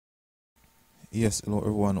Yes, hello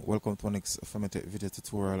everyone. Welcome to our next Femitech video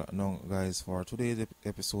tutorial. Now, guys, for today's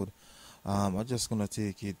episode, I'm just gonna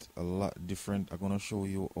take it a lot different. I'm gonna show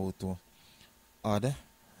you how to add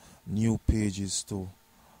new pages to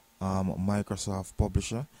Microsoft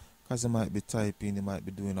Publisher. Because you might be typing, you might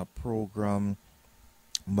be doing a program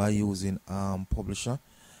by using Publisher,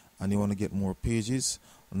 and you want to get more pages.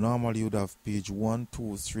 Normally, you would have page 1,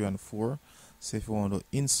 2, 3, and 4. So if you want to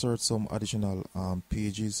insert some additional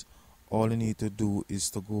pages, all you need to do is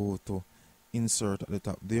to go to insert at the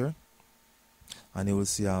top there, and you will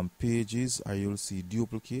see pages, or you will see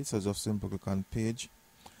duplicate. So just simply click on page,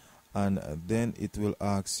 and then it will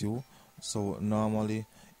ask you. So normally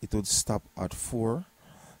it would stop at 4.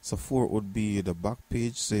 So 4 would be the back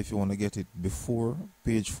page. So if you want to get it before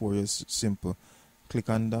page 4, you simple click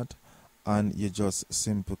on that, and you just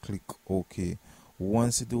simply click OK.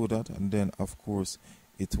 Once you do that, and then of course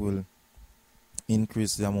it will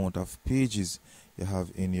increase the amount of pages you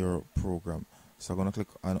have in your program. So I'm gonna click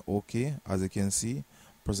on OK. As you can see,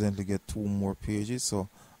 presently get 2 more pages, so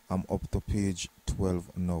I'm up to page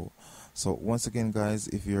 12 now. So once again, guys,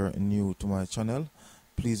 if you're new to my channel,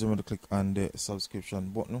 please remember to click on the subscription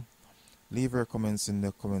button, leave your comments in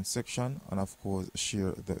the comment section, and of course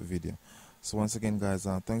share the video. So once again, guys,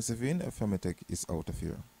 thanks for viewing. Femitech is out of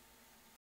here.